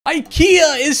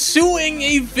Ikea is suing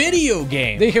a video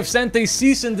game. They have sent a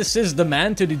cease and desist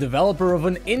demand to the developer of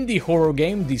an indie horror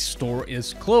game, The Store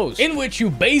Is Closed, in which you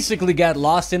basically get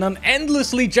lost in an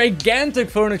endlessly gigantic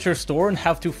furniture store and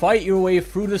have to fight your way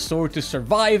through the store to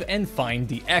survive and find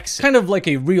the exit. Kind of like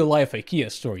a real-life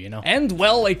Ikea store, you know? And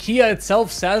well, Ikea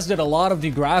itself says that a lot of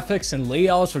the graphics and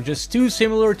layouts are just too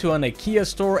similar to an Ikea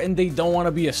store and they don't want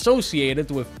to be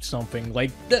associated with something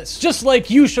like this. Just like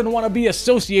you shouldn't want to be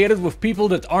associated with people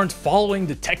that aren't following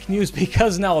the tech news,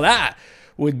 because now that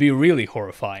would be really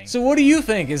horrifying. So what do you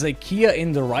think? Is Ikea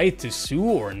in the right to sue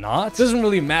or not? Doesn't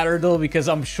really matter though, because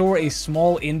I'm sure a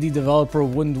small indie developer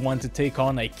wouldn't want to take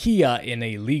on Ikea in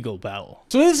a legal battle.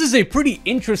 So this is a pretty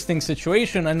interesting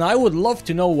situation, and I would love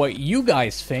to know what you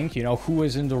guys think, you know, who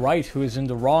is in the right, who is in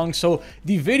the wrong. So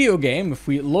the video game, if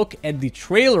we look at the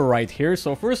trailer right here,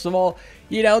 so first of all,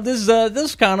 you know,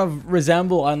 this kind of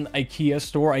resemble an Ikea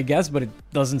store, I guess, but it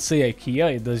doesn't say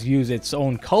Ikea. It does use its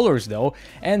own colors though.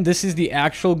 And this is the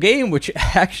actual game, which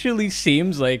actually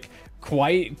seems like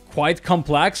quite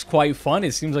complex, quite fun.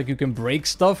 It seems like you can break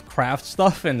stuff, craft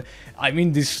stuff, and I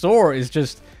mean, this store is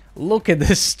just... Look at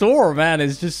this store, man.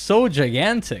 It's just so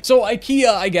gigantic. So Ikea,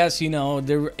 I guess, you know,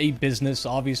 they're a business.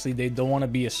 Obviously, they don't want to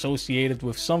be associated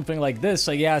with something like this.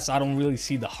 I guess I don't really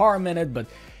see the harm in it, but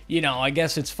you know, I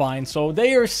guess it's fine. So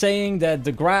they are saying that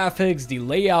the graphics, the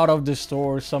layout of the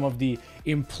store, some of the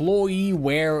employee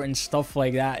wear and stuff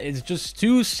like that, it's just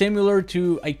too similar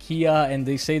to Ikea, and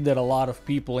they say that a lot of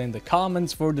people in the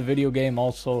comments for the video game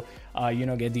also you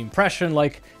know, get the impression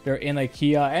like they're in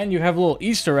Ikea. And you have little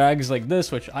Easter eggs like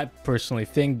this, which I personally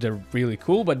think they're really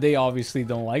cool, but they obviously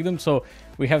don't like them. So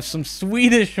we have some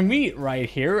Swedish meat right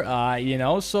here, you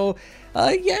know, so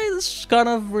yeah, this kind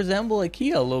of resemble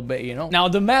Ikea a little bit, you know. Now,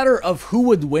 the matter of who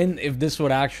would win if this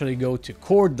would actually go to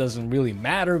court doesn't really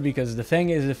matter, because the thing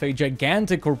is, if a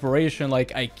gigantic corporation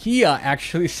like Ikea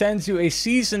actually sends you a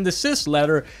cease and desist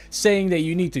letter saying that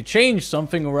you need to change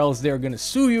something or else they're gonna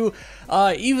sue you,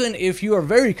 even if you are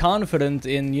very confident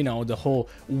in, you know, the whole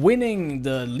winning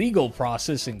the legal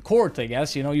process in court, I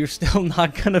guess, you know, you're still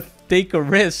not gonna take a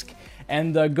risk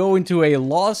and go into a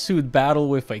lawsuit battle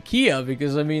with Ikea,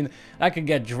 because I mean, that could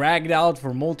get dragged out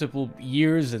for multiple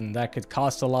years and that could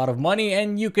cost a lot of money,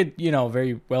 and you could, you know,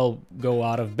 very well go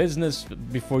out of business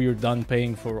before you're done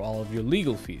paying for all of your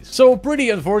legal fees. So pretty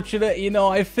unfortunate, you know.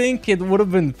 I think it would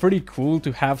have been pretty cool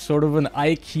to have sort of an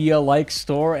Ikea-like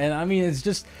store, and I mean, it's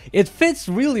just, it fits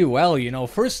really well, you know.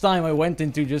 First time I went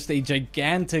into just a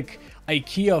gigantic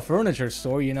Ikea furniture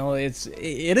store, you know, it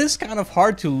is kind of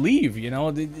hard to leave, you know.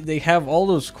 They have all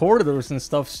those corridors and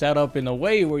stuff set up in a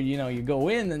way where, you know, you go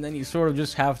in and then you sort of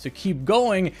just have to keep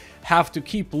going, have to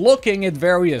keep looking at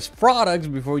various products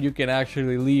before you can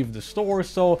actually leave the store.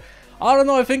 So I don't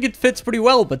know, I think it fits pretty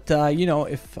well, but you know,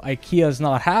 if Ikea is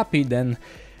not happy, then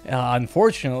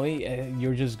unfortunately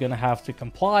you're just gonna have to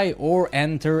comply or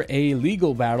enter a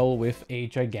legal battle with a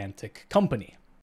gigantic company.